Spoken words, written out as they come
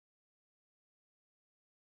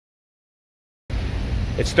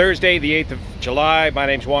It's Thursday, the 8th of July. My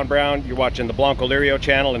name's Juan Brown. You're watching the Blanco Lirio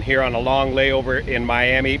channel, and here on a long layover in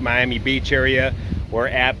Miami Beach area, we're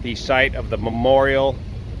at the site of the memorial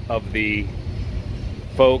of the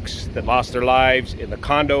folks that lost their lives in the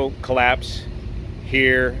condo collapse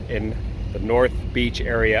here in the North Beach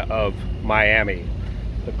area of Miami.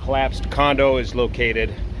 The collapsed condo is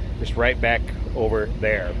located just right back over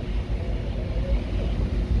there.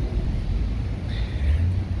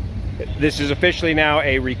 This is officially now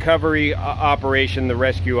a recovery operation. The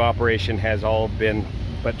rescue operation has all been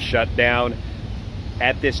but shut down.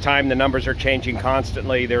 At this time, the numbers are changing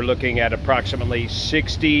constantly. They're looking at approximately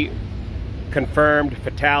 60 confirmed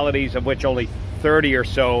fatalities, of which only 30 or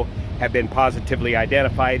so have been positively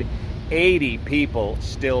identified. 80 people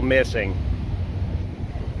still missing.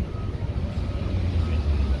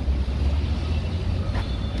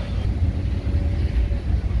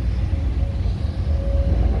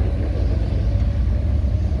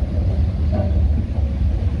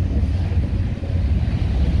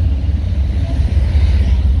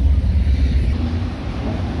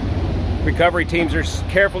 Recovery teams are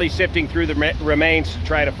carefully sifting through the remains to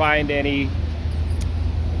try to find any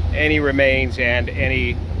remains and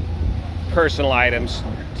any personal items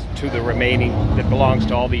to the remaining that belongs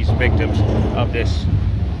to all these victims of this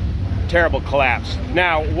terrible collapse.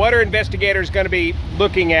 Now, what are investigators going to be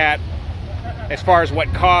looking at as far as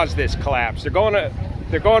what caused this collapse? They're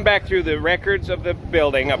going back through the records of the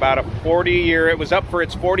building. About a 40-year, it was up for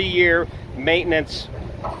its 40-year maintenance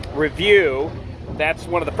review. That's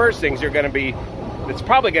one of the first things that's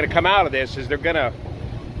probably going to come out of this, is they're going to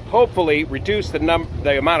hopefully reduce the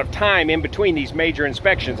amount of time in between these major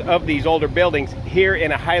inspections of these older buildings here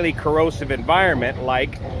in a highly corrosive environment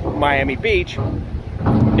like Miami Beach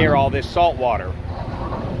near all this salt water.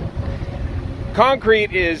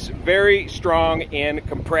 Concrete is very strong in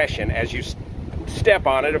compression. As you step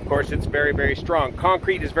on it, of course, it's very, very strong.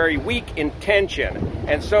 Concrete is very weak in tension,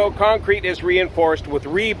 and so concrete is reinforced with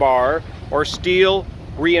rebar or steel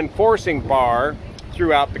reinforcing bar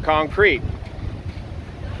throughout the concrete.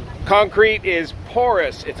 Concrete is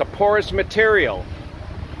porous. It's a porous material.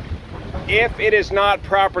 If it is not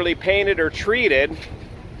properly painted or treated,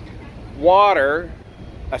 water,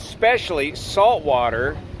 especially salt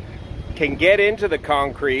water, can get into the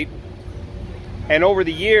concrete and over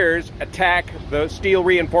the years attack the steel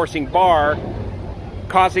reinforcing bar,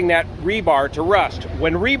 causing that rebar to rust.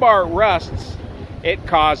 When rebar rusts, it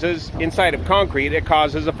causes, inside of concrete, it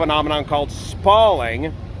causes a phenomenon called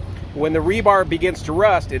spalling. When the rebar begins to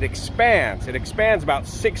rust, it expands. It expands about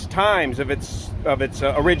 6 times of its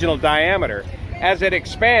original diameter. As it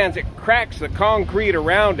expands, it cracks the concrete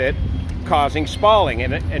around it, causing spalling.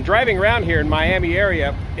 And driving around here in Miami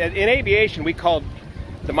area, in aviation, we call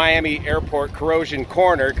the Miami Airport Corrosion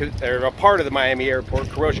Corner, or a part of the Miami Airport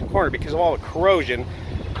Corrosion Corner, because of all the corrosion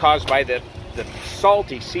caused by the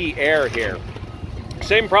salty sea air here.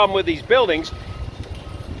 Same problem with these buildings: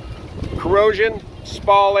 corrosion,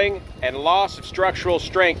 spalling, and loss of structural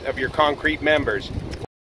strength of your concrete members.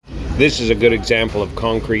 This is a good example of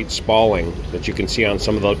concrete spalling that you can see on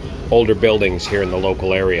some of the older buildings here in the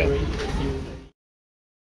local area.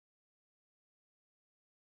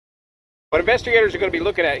 What investigators are going to be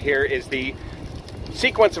looking at here is the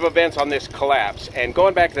sequence of events on this collapse. And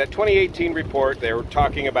going back to that 2018 report, they were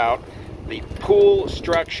talking about the pool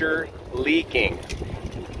structure leaking.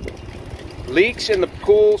 Leaks in the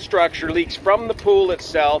pool structure, leaks from the pool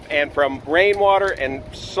itself and from rainwater and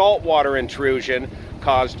saltwater intrusion,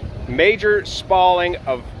 caused major spalling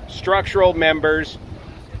of structural members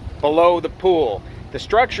below the pool. The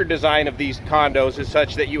structure design of these condos is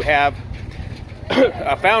such that you have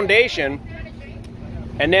a foundation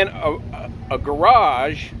and then a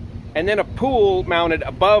garage and then a pool mounted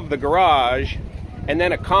above the garage and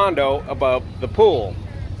then a condo above the pool.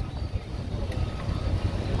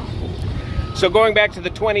 So going back to the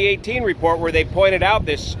 2018 report, where they pointed out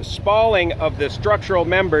this spalling of the structural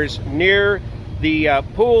members near the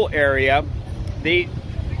pool area, they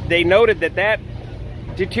noted that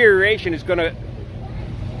deterioration is going to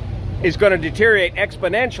deteriorate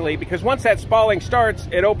exponentially, because once that spalling starts,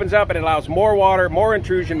 it opens up and it allows more water, more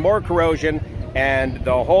intrusion, more corrosion, and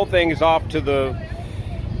the whole thing is off to the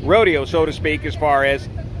rodeo, so to speak, as far as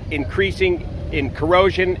increasing in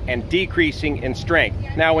corrosion and decreasing in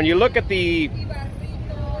strength. Now, when you look at the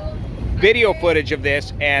video footage of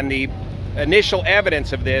this and the initial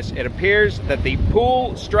evidence of this, it appears that the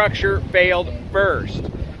pool structure failed first.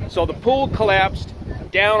 So the pool collapsed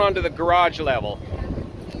down onto the garage level.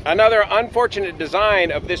 Another unfortunate design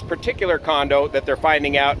of this particular condo that they're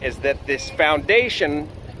finding out is that this foundation,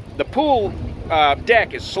 the pool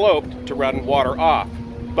deck is sloped to run water off.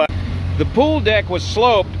 The pool deck was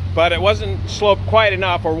sloped, but it wasn't sloped quite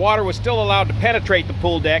enough, or water was still allowed to penetrate the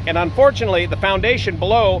pool deck, and unfortunately the foundation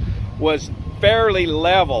below was fairly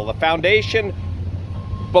level. The foundation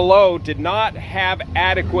below did not have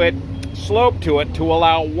adequate slope to it to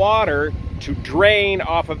allow water to drain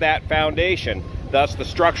off of that foundation. Thus, the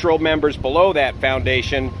structural members below that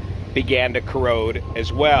foundation began to corrode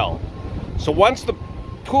as well. So once the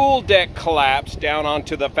pool deck collapsed down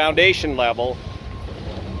onto the foundation level,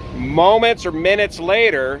 moments or minutes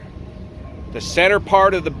later, the center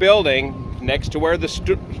part of the building next to where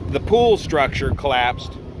the pool structure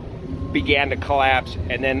collapsed began to collapse,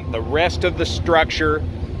 and then the rest of the structure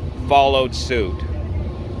followed suit.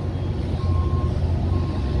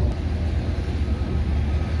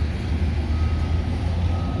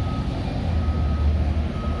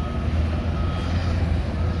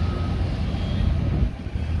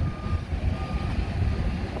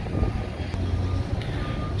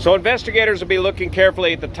 So investigators will be looking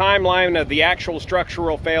carefully at the timeline of the actual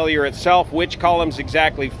structural failure itself, which columns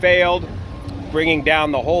exactly failed, bringing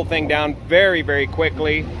down the whole thing down very, very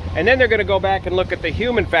quickly. And then they're going to go back and look at the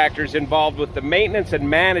human factors involved with the maintenance and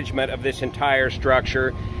management of this entire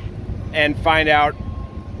structure and find out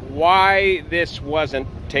why this wasn't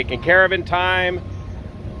taken care of in time.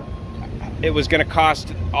 It was going to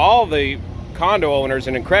cost all the condo owners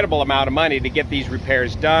an incredible amount of money to get these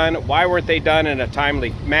repairs done. Why weren't they done in a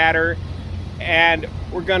timely manner? And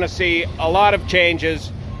we're going to see a lot of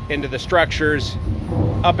changes into the structures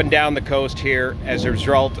up and down the coast here as a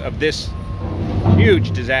result of this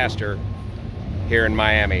huge disaster here in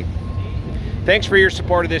Miami. Thanks for your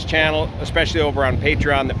support of this channel, especially over on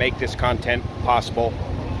Patreon, that make this content possible.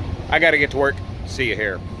 I got to get to work. See you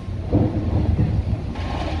here.